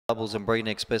Bubbles and Bree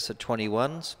next best at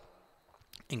 21s.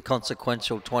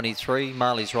 Inconsequential 23.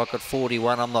 Marley's Rocket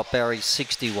 41. I'm Not Barry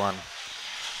 61.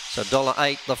 So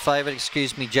 $1.08 the favourite.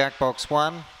 Excuse Me Jack, box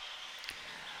 1.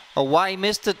 Away,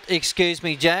 missed it, excuse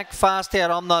me, Jack. Fast out,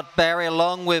 I'm Not Barry,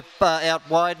 along with out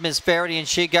wide, Miss Verity, and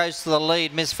she goes to the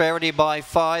lead. Miss Verity by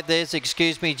 5. There's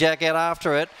Excuse Me, Jack out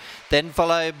after it. Then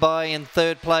followed by, in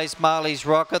third place, Marley's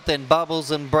Rocket. Then Bubbles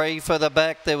and Bree further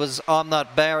back. There was I'm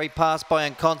Not Barry, passed by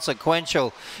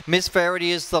Inconsequential. Miss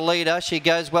Verity is the leader. She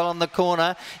goes well on the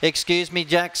corner. Excuse Me,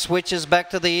 Jack switches back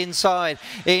to the inside.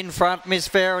 In front, Miss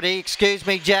Verity. Excuse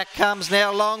Me, Jack comes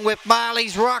now along with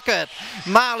Marley's Rocket.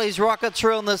 Marley's Rocket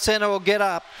through in the centre will get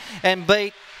up and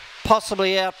beat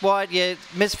possibly out wide. Yeah,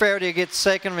 Miss Verity gets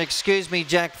second. Excuse Me,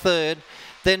 Jack third.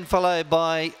 Then followed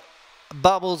by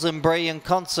Bubbles and Bree,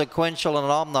 Inconsequential, and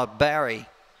I'm Not Barry.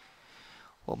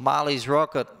 Well, Marley's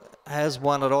Rocket has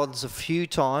won at odds a few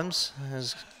times,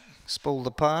 has spoiled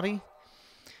the party,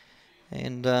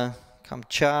 and come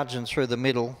charging through the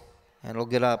middle, and it'll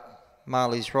get up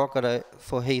Marley's Rocket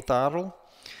for Heath Ardle.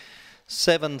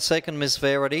 7 second, Miss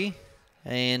Verity,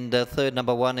 and third,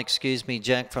 number 1, Excuse Me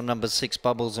Jack, from number 6,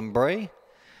 Bubbles and Bree.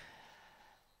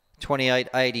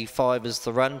 28.85 is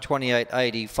the run,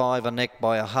 28.85 a neck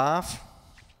by a half.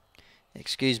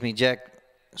 Excuse Me Jack,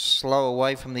 slow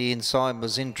away from the inside,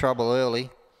 was in trouble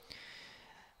early.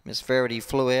 Miss Verity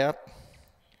flew out,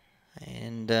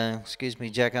 and Excuse Me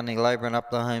Jack only labouring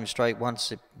up the home straight.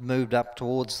 Once it moved up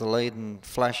towards the lead and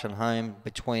flashing home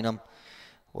between them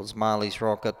was Marley's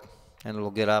Rocket, and it'll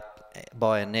get up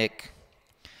by a neck.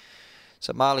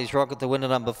 So Marley's Rocket, the winner,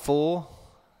 number 4.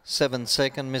 7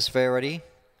 second, Miss Verity.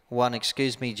 1,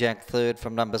 Excuse Me Jack third,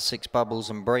 from number 6, Bubbles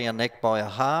and Bree, a neck by a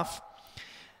half.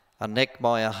 A neck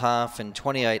by a half in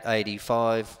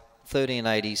 28.85,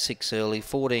 13.86 early,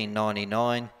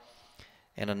 14.99,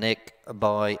 and a neck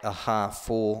by a half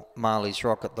for Marley's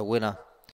Rocket, the winner.